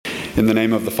In the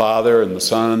name of the Father, and the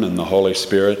Son, and the Holy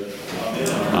Spirit.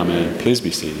 Amen. Amen. Please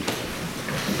be seated.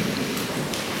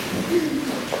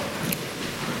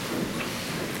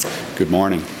 Good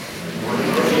morning.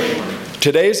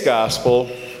 Today's gospel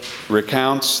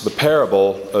recounts the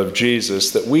parable of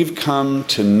Jesus that we've come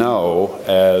to know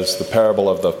as the parable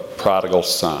of the prodigal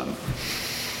son.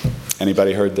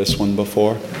 Anybody heard this one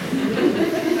before?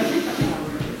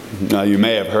 Now, you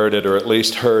may have heard it or at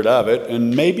least heard of it,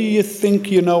 and maybe you think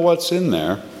you know what's in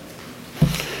there.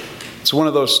 It's one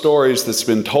of those stories that's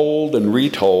been told and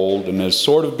retold and has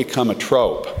sort of become a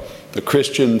trope, a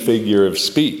Christian figure of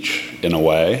speech in a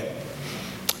way.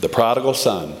 The prodigal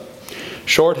son,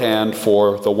 shorthand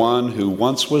for the one who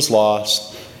once was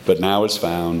lost but now is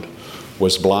found,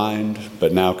 was blind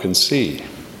but now can see.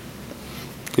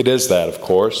 It is that, of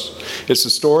course. It's the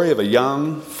story of a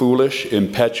young, foolish,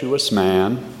 impetuous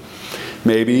man,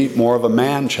 maybe more of a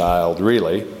man-child,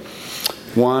 really.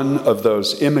 One of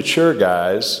those immature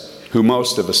guys who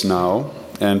most of us know,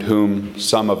 and whom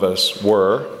some of us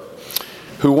were,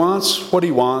 who wants what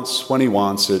he wants when he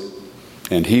wants it,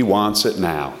 and he wants it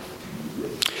now.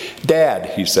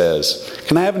 "Dad," he says,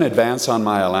 "can I have an advance on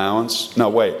my allowance?" "No,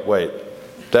 wait.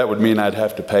 That would mean I'd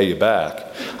have to pay you back.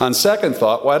 On second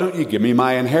thought, why don't you give me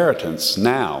my inheritance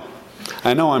now?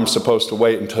 I know I'm supposed to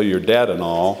wait until you're dead and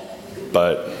all,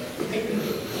 but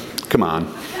come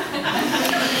on."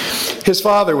 His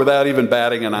father, without even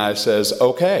batting an eye, says,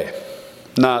 "Okay."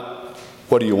 Not,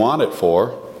 "What do you want it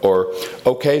for?" or,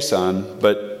 "Okay, son,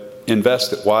 but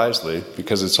invest it wisely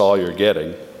because it's all you're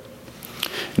getting."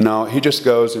 No, he just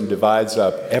goes and divides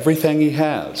up everything he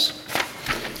has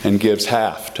and gives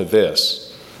half to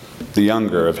this, the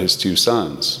younger of his two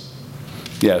sons.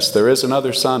 Yes, there is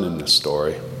another son in this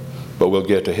story, but we'll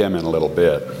get to him in a little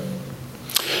bit.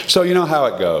 So you know how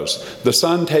it goes. The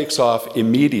son takes off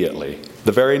immediately,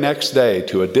 the very next day,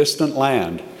 to a distant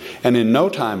land, and in no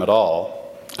time at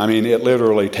all, it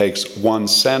literally takes one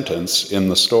sentence in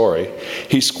the story,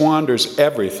 he squanders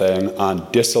everything on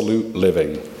dissolute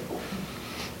living.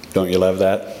 Don't you love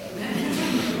that?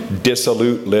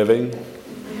 Dissolute living.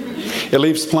 It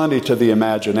leaves plenty to the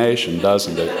imagination,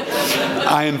 doesn't it?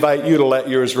 I invite you to let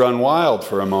yours run wild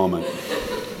for a moment.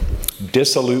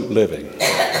 Dissolute living.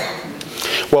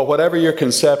 Well, whatever your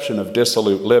conception of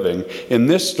dissolute living, in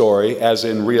this story, as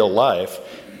in real life,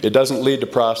 it doesn't lead to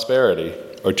prosperity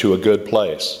or to a good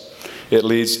place. It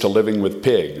leads to living with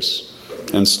pigs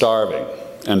and starving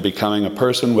and becoming a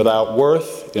person without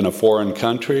worth in a foreign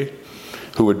country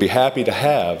who would be happy to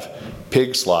have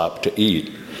pig slop to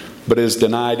eat, but is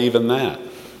denied even that.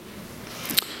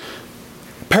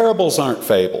 Parables aren't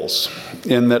fables,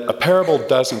 in that a parable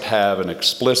doesn't have an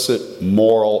explicit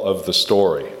moral of the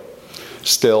story.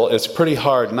 Still, it's pretty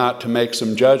hard not to make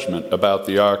some judgment about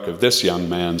the arc of this young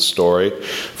man's story,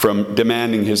 from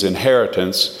demanding his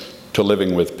inheritance to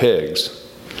living with pigs.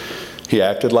 He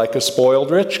acted like a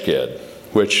spoiled rich kid,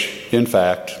 which, in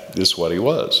fact, is what he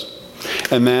was.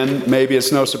 And then maybe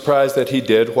it's no surprise that he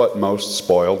did what most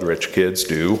spoiled rich kids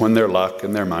do when their luck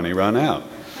and their money run out.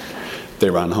 They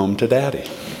run home to daddy.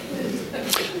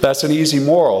 That's an easy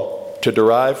moral to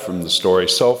derive from the story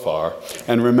so far.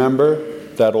 And remember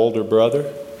that older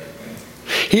brother?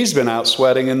 He's been out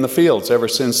sweating in the fields ever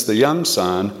since the young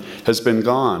son has been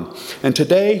gone. And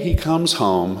today he comes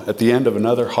home at the end of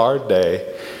another hard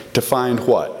day to find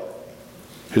what?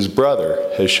 His brother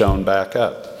has shown back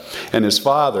up. And his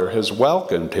father has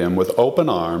welcomed him with open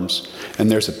arms,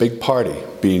 and there's a big party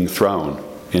being thrown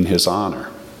in his honor.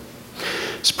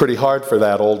 It's pretty hard for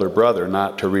that older brother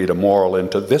not to read a moral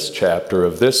into this chapter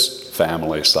of this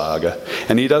family saga,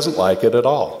 and he doesn't like it at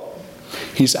all.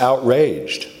 He's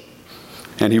outraged,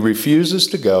 and he refuses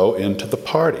to go into the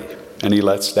party, and he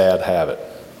lets Dad have it.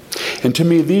 And to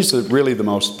me, these are really the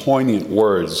most poignant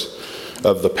words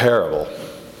of the parable.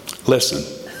 Listen.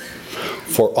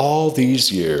 "For all these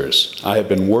years, I have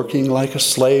been working like a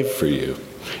slave for you,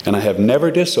 and I have never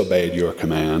disobeyed your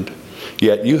command,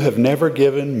 yet you have never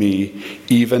given me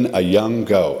even a young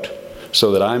goat,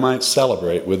 so that I might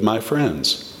celebrate with my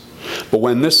friends. But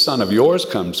when this son of yours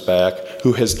comes back,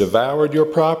 who has devoured your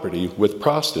property with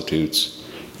prostitutes,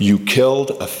 you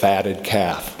killed a fatted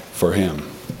calf for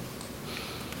him."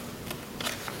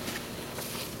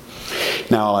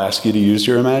 Now I'll ask you to use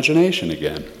your imagination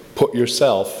again. Put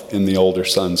yourself in the older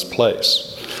son's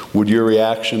place. Would your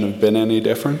reaction have been any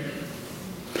different?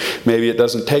 Maybe it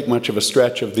doesn't take much of a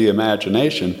stretch of the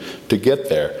imagination to get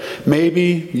there.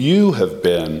 Maybe you have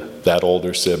been that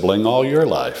older sibling all your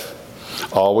life,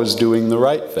 always doing the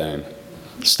right thing,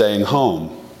 staying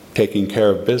home, taking care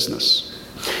of business.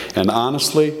 And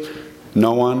honestly,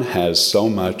 no one has so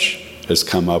much as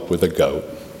come up with a goat.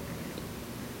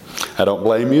 I don't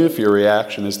blame you if your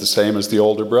reaction is the same as the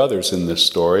older brothers in this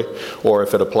story, or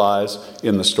if it applies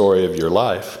in the story of your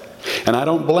life. And I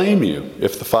don't blame you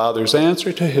if the father's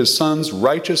answer to his son's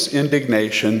righteous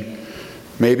indignation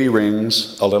maybe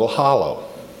rings a little hollow.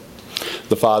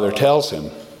 The father tells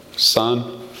him,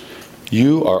 "Son,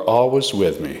 you are always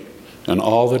with me, and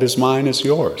all that is mine is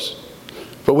yours.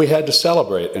 But we had to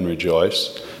celebrate and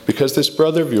rejoice because this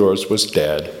brother of yours was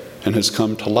dead and has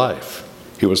come to life.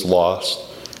 He was lost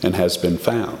and has been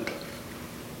found."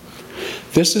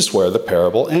 This is where the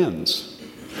parable ends.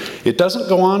 It doesn't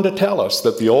go on to tell us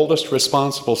that the oldest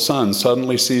responsible son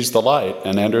suddenly sees the light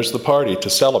and enters the party to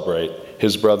celebrate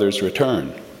his brother's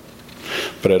return.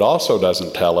 But it also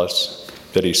doesn't tell us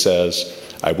that he says,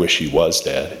 "I wish he was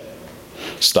dead,"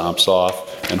 stomps off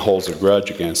and holds a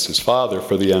grudge against his father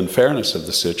for the unfairness of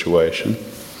the situation,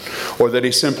 or that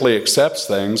he simply accepts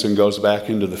things and goes back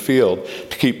into the field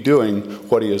to keep doing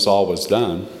what he has always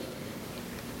done.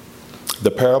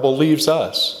 The parable leaves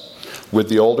us with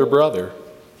the older brother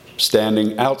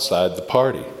standing outside the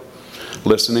party,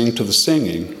 listening to the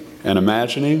singing and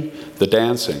imagining the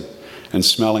dancing and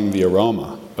smelling the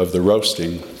aroma of the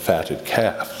roasting fatted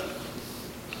calf.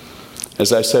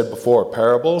 As I said before,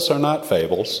 parables are not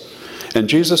fables, and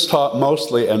Jesus taught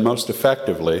mostly and most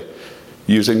effectively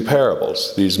using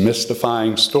parables, these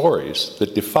mystifying stories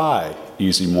that defy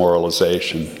easy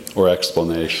moralization or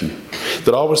explanation,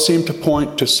 that always seem to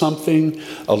point to something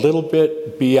a little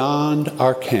bit beyond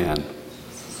our ken.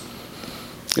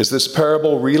 Is this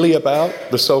parable really about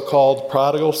the so-called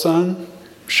prodigal son?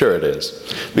 Sure it is,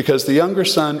 because the younger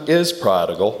son is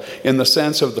prodigal in the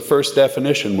sense of the first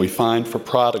definition we find for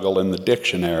prodigal in the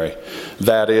dictionary.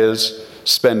 That is,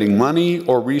 spending money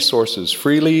or resources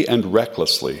freely and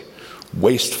recklessly,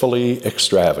 wastefully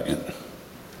extravagant.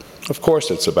 Of course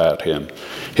it's about him,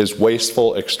 his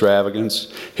wasteful extravagance,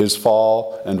 his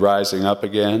fall and rising up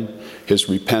again, his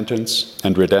repentance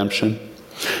and redemption.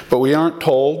 But we aren't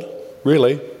told,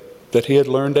 really, that he had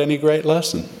learned any great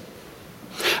lesson.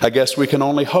 I guess we can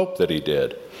only hope that he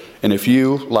did. And if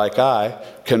you, like I,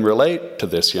 can relate to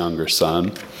this younger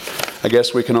son, I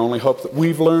guess we can only hope that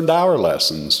we've learned our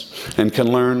lessons and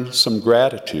can learn some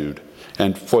gratitude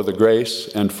and for the grace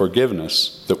and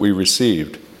forgiveness that we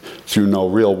received through no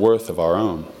real worth of our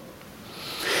own.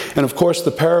 And of course,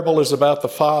 the parable is about the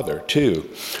father, too,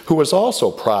 who was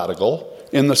also prodigal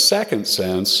in the second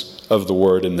sense of the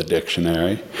word in the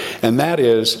dictionary, and that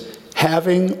is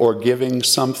having or giving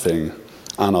something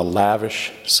on a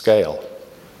lavish scale.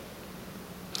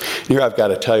 Here I've got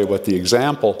to tell you what the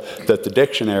example that the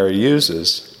dictionary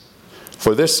uses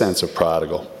for this sense of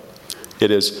prodigal.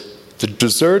 It is, the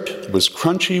dessert was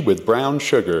crunchy with brown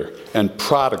sugar and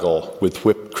prodigal with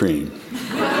whipped cream.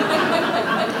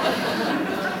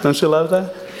 Don't you love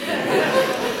that?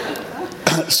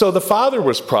 So the father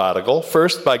was prodigal,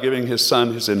 first by giving his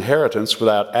son his inheritance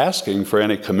without asking for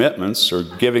any commitments or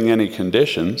giving any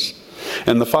conditions.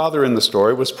 And the father in the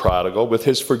story was prodigal with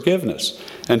his forgiveness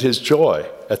and his joy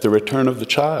at the return of the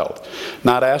child,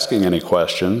 not asking any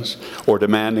questions or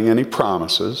demanding any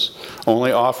promises,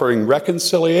 only offering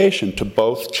reconciliation to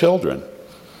both children.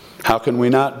 How can we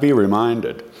not be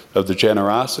reminded of the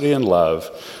generosity and love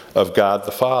of God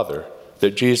the Father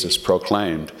that Jesus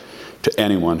proclaimed to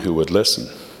anyone who would listen?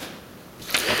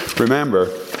 Remember,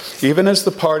 even as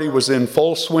the party was in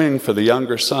full swing for the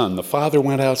younger son, the father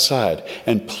went outside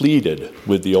and pleaded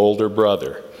with the older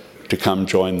brother to come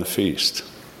join the feast.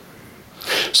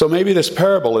 So maybe this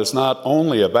parable is not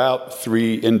only about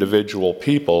three individual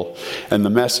people and the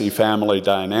messy family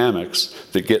dynamics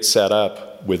that get set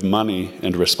up with money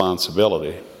and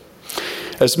responsibility,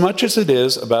 as much as it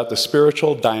is about the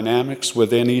spiritual dynamics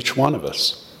within each one of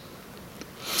us.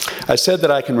 I said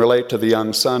that I can relate to the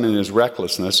young son in his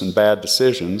recklessness and bad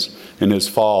decisions, in his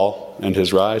fall and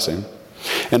his rising.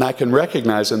 And I can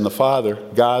recognize in the Father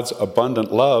God's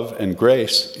abundant love and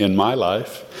grace in my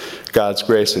life. God's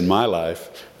grace in my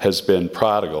life has been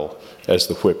prodigal as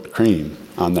the whipped cream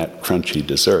on that crunchy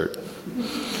dessert.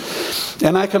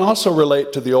 And I can also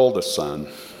relate to the oldest son.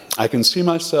 I can see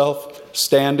myself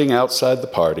standing outside the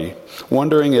party,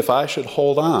 wondering if I should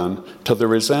hold on to the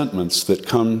resentments that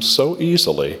come so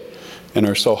easily and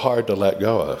are so hard to let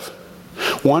go of.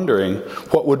 Wondering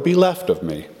what would be left of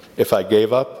me if I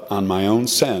gave up on my own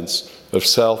sense of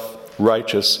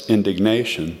self-righteous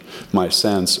indignation, my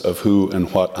sense of who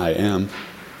and what I am.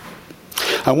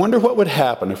 I wonder what would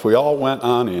happen if we all went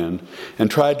on in and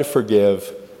tried to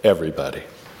forgive everybody.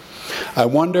 I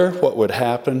wonder what would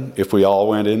happen if we all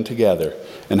went in together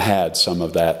and had some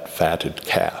of that fatted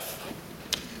calf.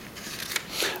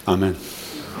 Amen.